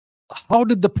How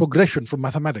did the progression from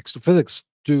mathematics to physics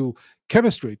to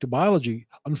chemistry to biology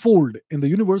unfold in the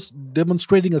universe,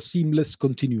 demonstrating a seamless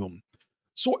continuum?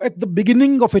 So, at the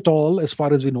beginning of it all, as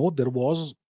far as we know, there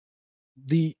was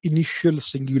the initial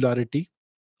singularity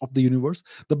of the universe,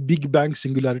 the Big Bang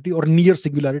singularity or near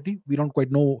singularity. We don't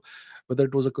quite know whether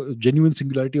it was a genuine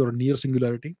singularity or a near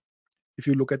singularity. If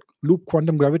you look at loop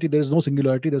quantum gravity, there is no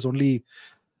singularity. There's only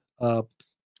uh,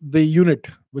 the unit,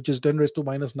 which is 10 raised to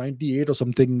minus 98 or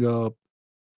something,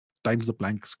 times the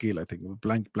Planck scale, I think,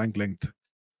 Planck length.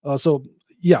 So,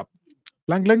 yeah,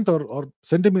 Planck length or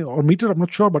centimeter or meter, I'm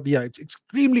not sure, but yeah, it's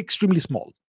extremely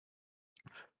small.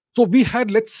 So we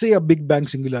had, let's say, a Big Bang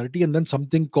singularity, and then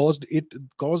something caused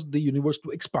the universe to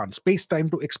expand, space time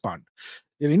to expand.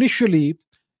 And initially,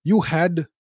 you had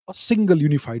a single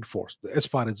unified force, as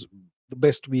far as the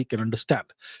best we can understand,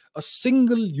 a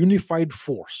single unified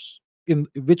force in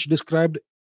which described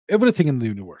everything in the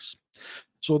universe.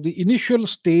 So the initial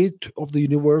state of the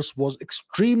universe was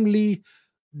extremely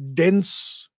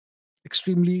dense,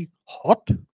 extremely hot,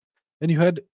 and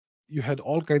you had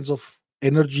all kinds of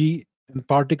energy and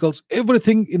particles,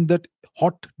 everything in that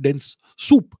hot dense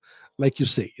soup, like you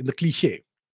say in the cliche.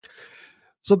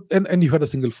 So and you had a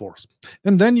single force,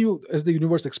 and then you, as the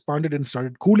universe expanded and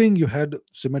started cooling, you had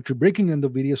symmetry breaking, and the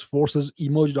various forces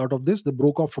emerged out of this. They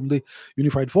broke off from the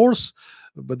unified force,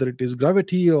 whether it is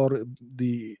gravity or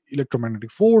the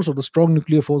electromagnetic force or the strong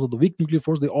nuclear force or the weak nuclear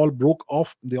force. They all broke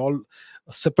off, they all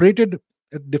separated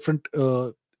at different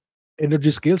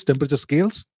energy scales, temperature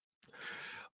scales,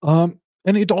 and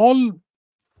it all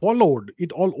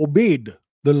obeyed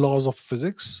the laws of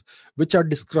physics, which are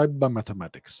described by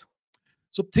mathematics.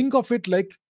 So think of it like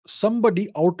somebody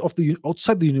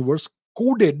outside the universe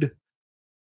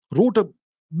wrote a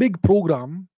big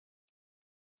program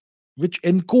which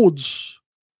encodes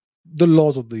the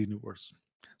laws of the universe.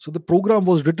 So the program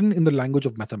was written in the language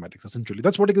of mathematics. Essentially,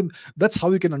 that's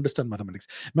how you can understand mathematics.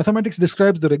 Mathematics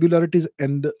describes the regularities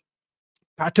and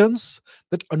patterns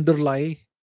that underlie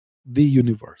the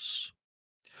universe.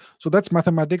 So that's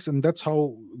mathematics, and that's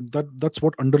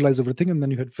what underlies everything. And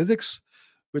then you had physics,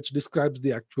 which describes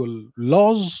the actual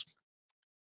laws,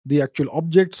 the actual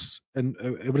objects, and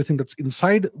everything that's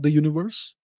inside the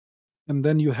universe. And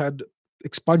then you had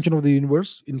expansion of the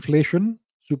universe, inflation,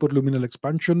 superluminal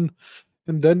expansion.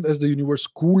 And then as the universe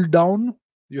cooled down,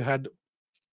 you had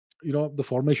the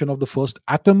formation of the first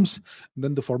atoms,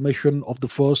 then the formation of the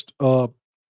first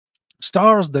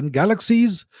stars, then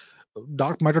galaxies.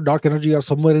 Dark matter, dark energy are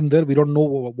somewhere in there. We don't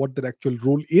know what their actual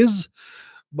role is,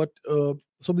 but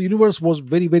so the universe was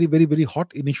very, very, very, very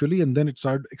hot initially, and then it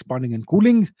started expanding and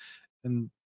cooling, and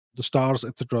the stars,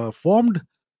 etc., formed.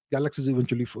 Galaxies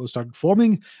eventually started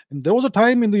forming, and there was a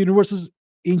time in the universe's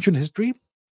ancient history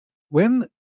when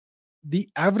the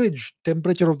average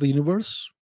temperature of the universe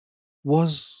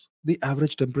was the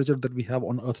average temperature that we have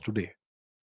on Earth today.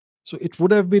 So it would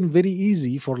have been very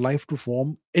easy for life to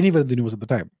form anywhere in the universe at the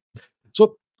time.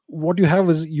 So what you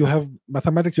have is, you have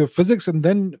mathematics, you have physics, and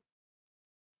then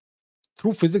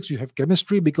through physics you have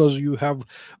chemistry, because you have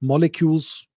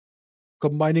molecules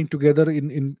combining together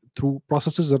in through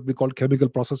processes that we call chemical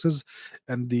processes,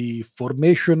 and the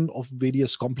formation of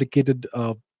various complicated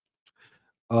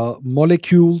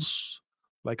molecules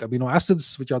like amino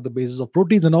acids, which are the basis of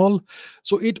proteins and all.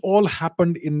 So it all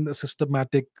happened in a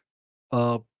systematic,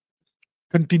 uh,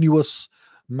 continuous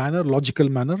manner, logical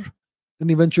manner. And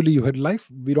eventually you had life.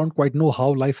 We don't quite know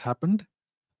how life happened,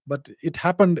 but it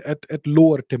happened at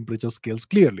lower temperature scales,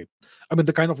 clearly. I mean,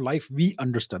 the kind of life we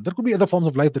understand. There could be other forms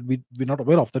of life that we're not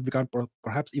aware of, that we can't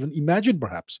perhaps even imagine,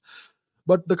 perhaps.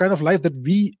 But the kind of life that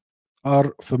we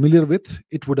are familiar with,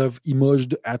 it would have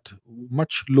emerged at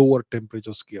much lower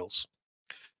temperature scales.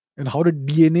 And how did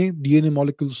DNA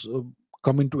molecules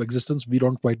come into existence? We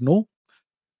don't quite know.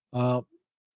 Uh,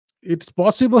 it's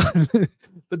possible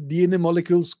that DNA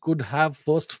molecules could have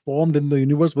first formed in the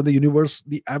universe when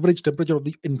the average temperature of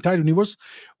the entire universe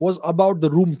was about the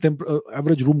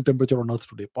average room temperature on Earth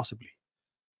today, possibly.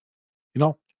 You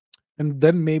know, and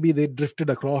then maybe they drifted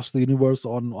across the universe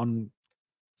on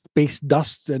space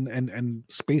dust and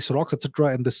space rocks, etc.,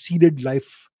 and the seeded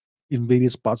life in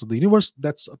various parts of the universe.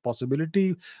 That's a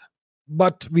possibility,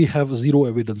 but we have zero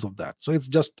evidence of that. So it's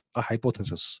just a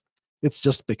hypothesis. It's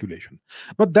just speculation.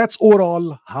 But that's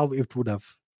overall how it would have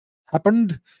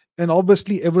happened. And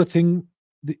obviously,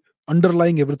 the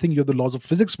underlying everything, you have the laws of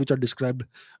physics, which are described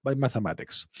by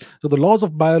mathematics. So the laws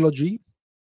of biology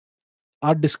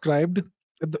are described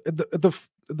at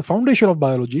the foundation of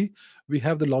biology. We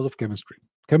have the laws of chemistry,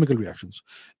 chemical reactions.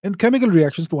 And chemical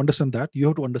reactions, to understand that, you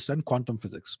have to understand quantum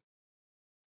physics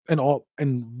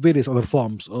and various other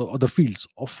forms, other fields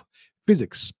of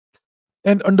physics,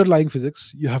 and underlying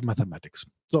physics, you have mathematics.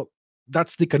 So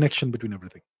that's the connection between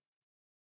everything.